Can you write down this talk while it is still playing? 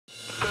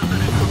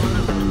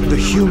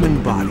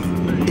human body.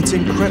 It's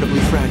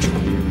incredibly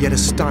fragile, yet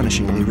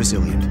astonishingly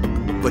resilient.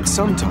 But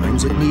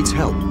sometimes it needs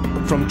help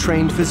from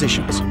trained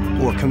physicians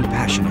or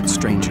compassionate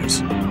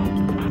strangers.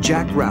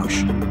 Jack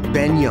Roush,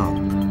 Ben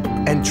Young,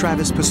 and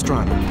Travis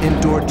Pastrana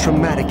endured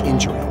traumatic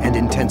injury and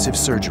intensive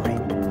surgery.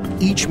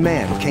 Each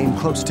man came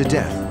close to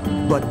death,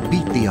 but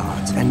beat the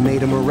odds and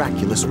made a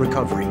miraculous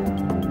recovery.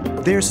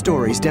 Their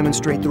stories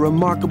demonstrate the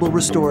remarkable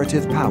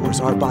restorative powers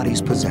our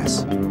bodies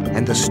possess,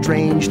 and the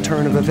strange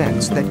turn of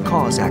events that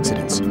cause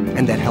accidents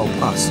and that help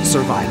us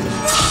survive them.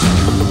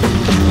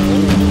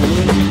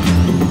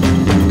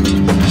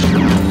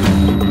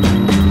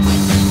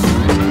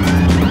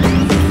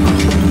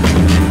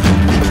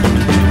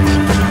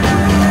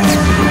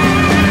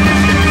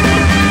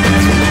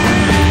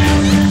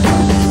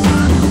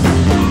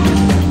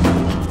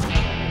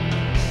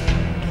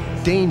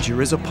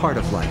 Danger is a part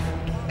of life,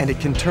 and it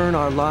can turn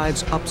our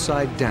lives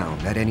upside down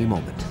at any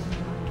moment.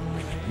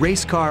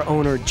 Race car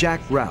owner Jack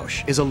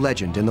Roush is a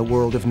legend in the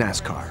world of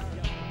NASCAR.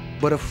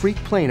 But a freak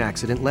plane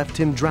accident left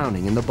him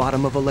drowning in the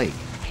bottom of a lake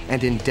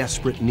and in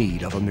desperate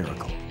need of a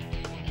miracle.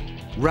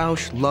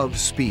 Roush loves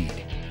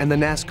speed, and the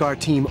NASCAR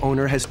team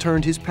owner has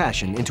turned his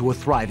passion into a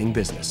thriving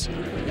business.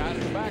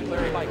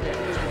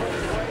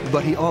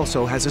 But he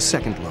also has a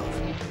second love.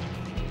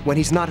 When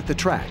he's not at the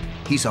track,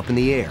 he's up in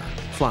the air,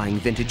 flying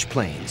vintage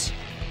planes.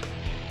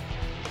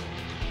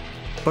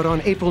 But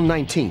on April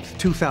 19th,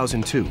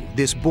 2002,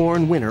 this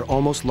born winner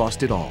almost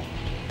lost it all.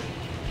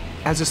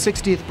 As a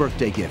 60th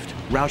birthday gift,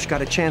 Roush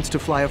got a chance to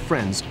fly a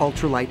friend's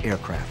ultralight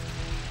aircraft.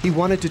 He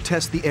wanted to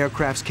test the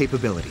aircraft's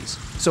capabilities,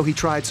 so he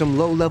tried some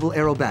low-level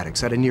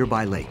aerobatics at a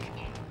nearby lake.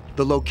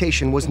 The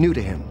location was new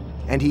to him,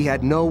 and he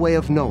had no way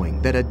of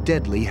knowing that a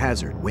deadly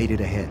hazard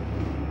waited ahead.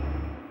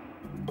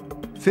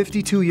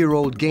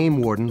 52-year-old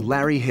game warden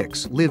Larry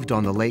Hicks lived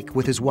on the lake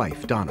with his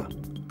wife, Donna.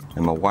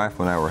 And my wife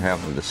and I were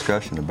having a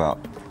discussion about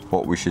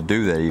what we should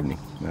do that evening,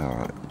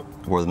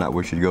 whether or not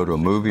we should go to a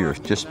movie or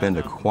just spend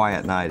a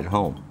quiet night at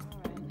home.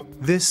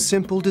 This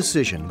simple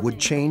decision would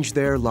change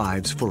their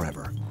lives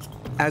forever.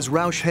 As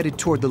Roush headed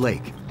toward the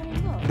lake,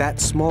 that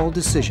small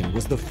decision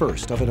was the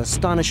first of an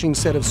astonishing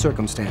set of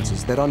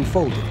circumstances that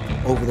unfolded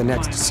over the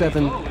next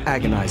 7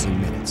 agonizing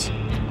minutes.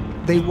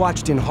 They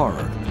watched in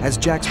horror as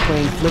Jack's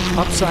plane flipped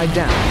upside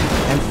down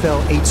and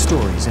fell 8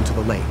 stories into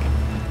the lake.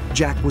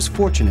 Jack was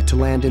fortunate to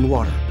land in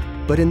water,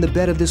 but in the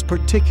bed of this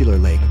particular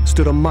lake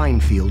stood a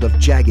minefield of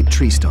jagged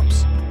tree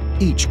stumps.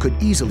 Each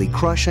could easily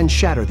crush and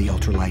shatter the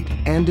ultralight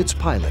and its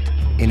pilot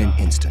in an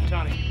instant.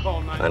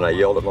 And I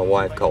yelled at my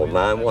wife, called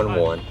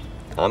 911.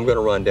 I'm going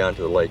to run down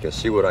to the lake and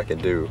see what I can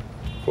do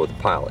for the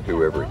pilot,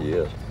 whoever he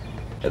is.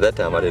 At that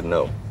time, I didn't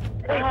know.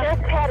 We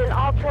just had an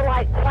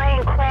ultralight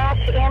plane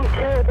crash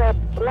into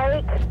the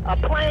lake. A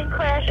plane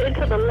crash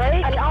into the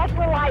lake? An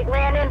ultralight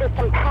ran into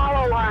some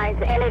power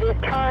lines and it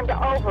is turned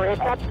over.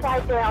 It's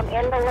upside down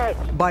in the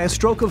lake. By a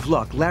stroke of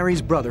luck,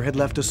 Larry's brother had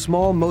left a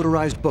small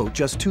motorized boat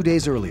just 2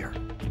 days earlier.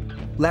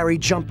 Larry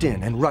jumped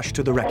in and rushed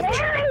to the wreckage.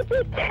 Larry,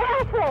 be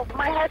careful!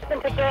 My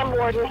husband's a game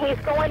warden. He's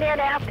going in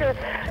after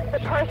the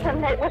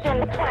person that was in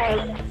the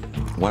plane.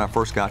 When I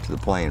first got to the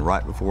plane,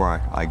 right before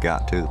I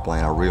got to the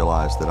plane, I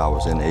realized that I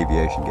was in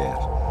aviation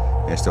gas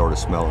and started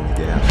smelling the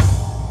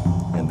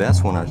gas. And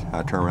that's when I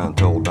turned around and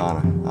told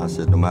Donna, I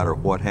said, no matter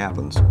what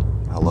happens,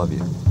 I love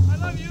you. I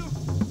love you.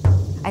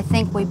 I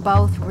think we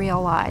both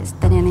realized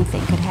that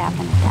anything could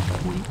happen at that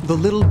point. The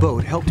little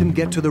boat helped him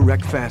get to the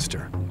wreck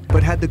faster.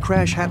 But had the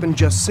crash happened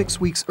just 6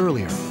 weeks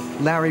earlier,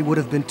 Larry would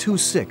have been too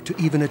sick to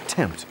even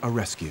attempt a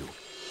rescue.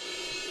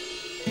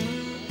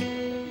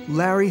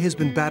 Larry has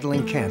been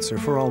battling cancer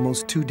for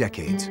almost 2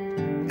 decades.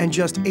 And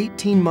just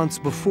 18 months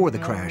before the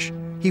crash,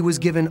 he was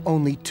given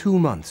only 2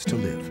 months to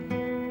live.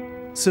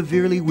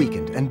 Severely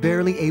weakened and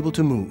barely able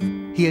to move,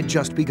 he had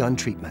just begun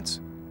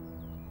treatments.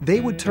 They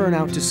would turn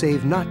out to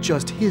save not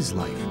just his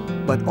life,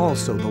 but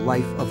also the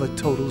life of a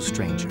total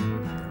stranger.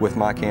 With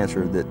my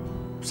cancer, that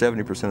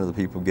 70% of the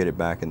people get it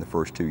back in the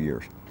first 2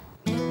 years.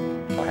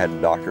 I had a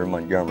doctor in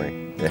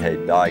Montgomery that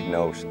had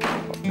diagnosed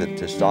that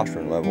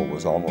testosterone level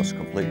was almost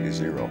completely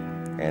 0.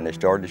 And they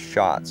started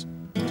shots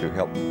to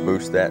help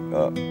boost that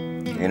up.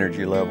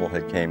 Energy level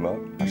had came up,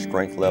 our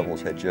strength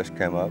levels had just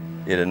come up.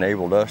 It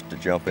enabled us to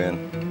jump in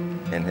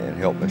and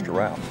help Mr.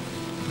 Roush.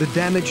 The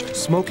damaged,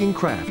 smoking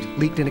craft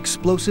leaked an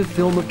explosive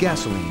film of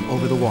gasoline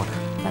over the water.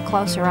 The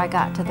closer I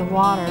got to the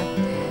water,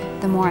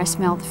 the more I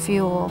smelled the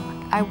fuel.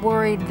 I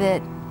worried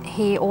that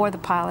he or the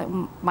pilot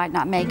might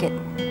not make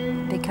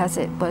it because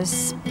it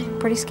was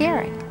pretty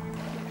scary.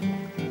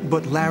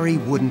 But Larry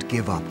wouldn't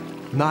give up.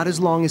 Not as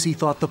long as he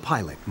thought the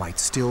pilot might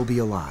still be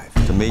alive.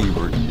 To me,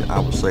 I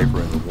was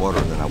safer in the water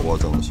than I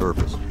was on the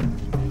surface.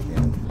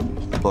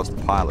 And plus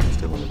the pilot was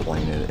still in the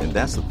plane, and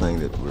that's the thing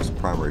that was the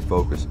primary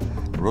focus.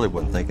 I really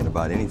wasn't thinking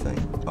about anything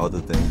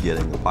other than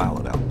getting the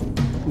pilot out.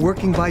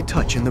 Working by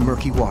touch in the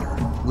murky water,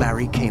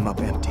 Larry came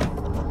up empty.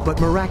 But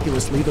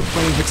miraculously, the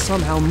plane had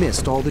somehow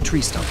missed all the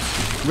tree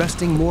stumps,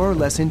 resting more or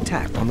less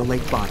intact on the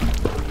lake bottom.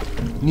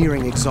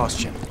 Nearing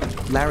exhaustion,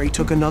 Larry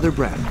took another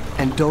breath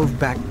and dove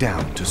back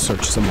down to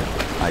search some more.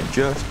 I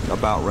just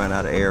about ran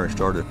out of air and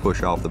started to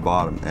push off the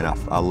bottom, and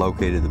I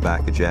located the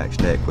back of Jack's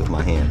neck with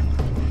my hand.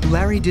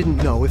 Larry didn't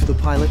know if the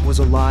pilot was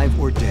alive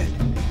or dead,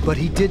 but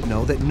he did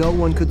know that no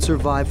one could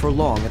survive for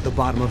long at the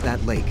bottom of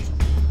that lake.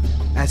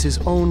 As his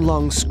own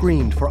lungs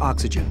screamed for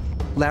oxygen,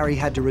 Larry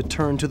had to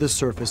return to the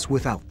surface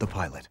without the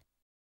pilot.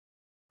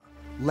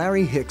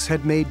 Larry Hicks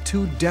had made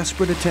 2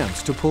 desperate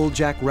attempts to pull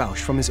Jack Roush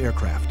from his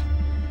aircraft.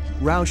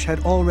 Roush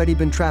had already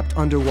been trapped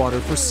underwater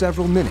for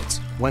several minutes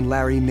when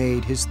Larry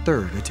made his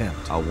 3rd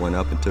attempt. I went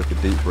up and took a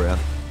deep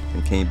breath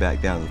and came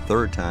back down the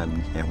 3rd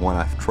time, and when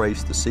I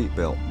traced the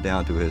seatbelt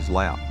down to his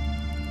lap,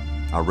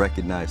 I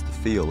recognized the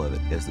feel of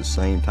it as the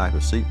same type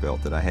of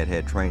seatbelt that I had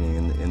had training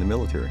in the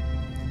military.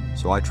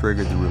 So I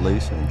triggered the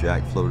release, and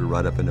Jack floated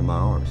right up into my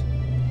arms.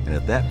 And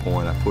at that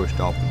point, I pushed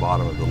off the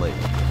bottom of the lake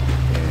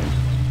and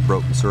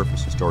broke the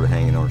surface and started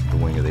hanging onto the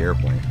wing of the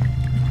airplane.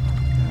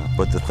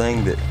 But the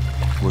thing that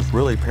was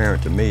really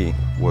apparent to me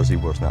was he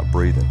was not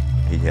breathing.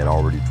 He had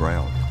already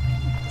drowned.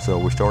 So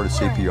we started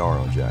CPR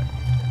on Jack.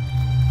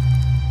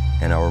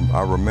 And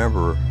I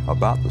remember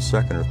about the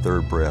 2nd or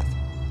 3rd breath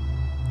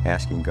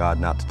asking God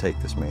not to take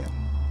this man.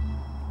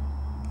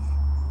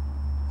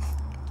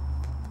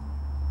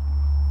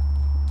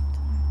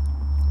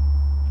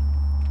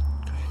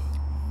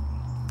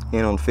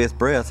 And on the 5th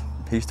breath,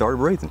 he started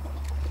breathing.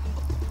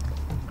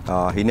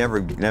 He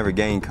never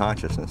gained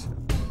consciousness.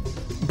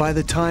 By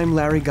the time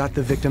Larry got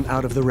the victim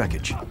out of the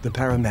wreckage, the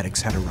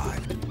paramedics had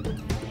arrived.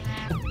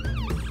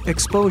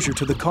 Exposure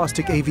to the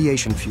caustic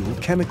aviation fuel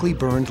chemically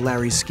burned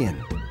Larry's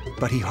skin,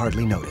 but he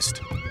hardly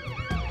noticed.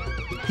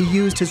 He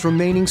used his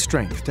remaining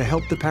strength to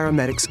help the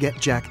paramedics get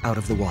Jack out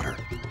of the water.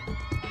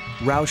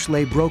 Roush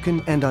lay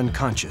broken and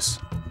unconscious,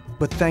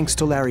 but thanks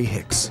to Larry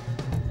Hicks,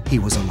 he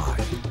was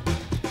alive.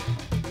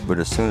 But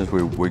as soon as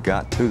we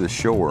got to the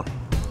shore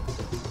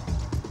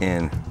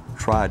and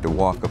tried to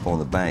walk up on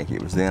the bank,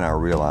 it was then I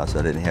realized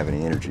I didn't have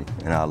any energy,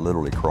 and I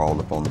literally crawled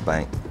up on the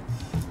bank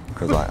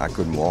because I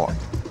couldn't walk.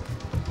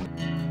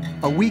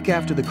 A week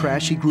after the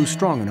crash, he grew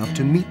strong enough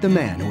to meet the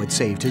man who had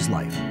saved his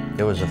life.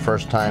 It was the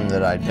first time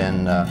that I'd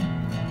been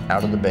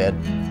out of the bed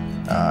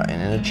and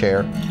in a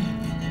chair,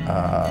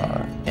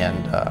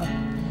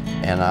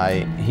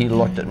 he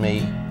looked at me,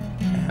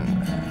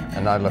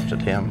 and I looked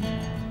at him,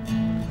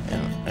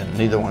 and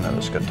neither one of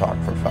us could talk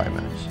for 5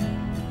 minutes.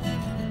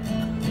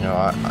 You know,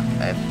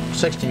 at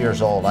 60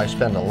 years old, I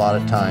spend a lot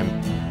of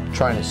time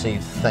trying to see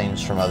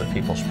things from other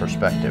people's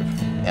perspective,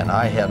 and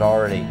I had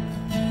already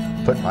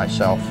put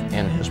myself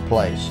in his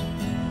place,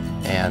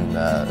 and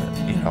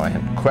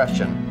and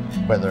question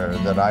whether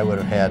that I would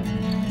have had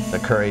the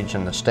courage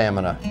and the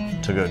stamina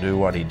to go do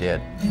what he did,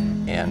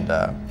 and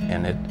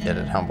it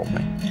had humbled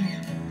me.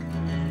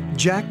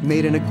 Jack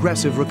made an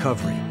aggressive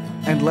recovery,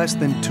 and less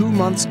than 2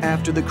 months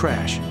after the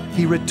crash,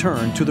 he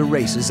returned to the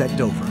races at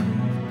Dover,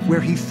 where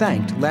he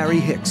thanked Larry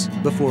Hicks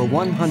before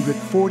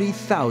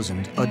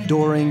 140,000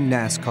 adoring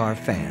NASCAR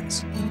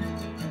fans.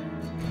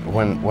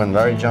 When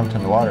Larry jumped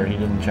in the water, he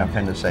didn't jump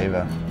in to save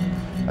a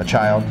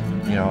child,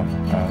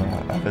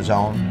 of his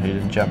own. He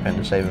didn't jump in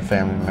to save a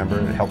family member,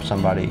 to help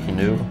somebody he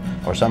knew,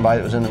 or somebody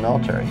that was in the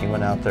military. He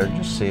went out there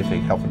just to see if he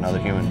could help another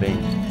human being,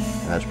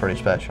 and that's pretty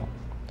special.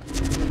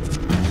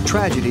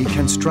 Tragedy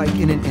can strike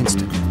in an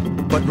instant,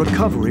 but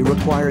recovery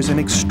requires an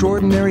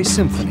extraordinary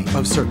symphony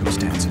of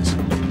circumstances.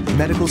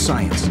 Medical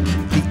science,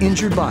 the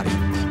injured body,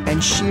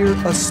 and sheer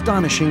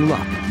astonishing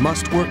luck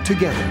must work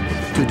together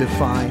to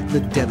defy the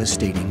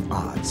devastating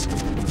odds.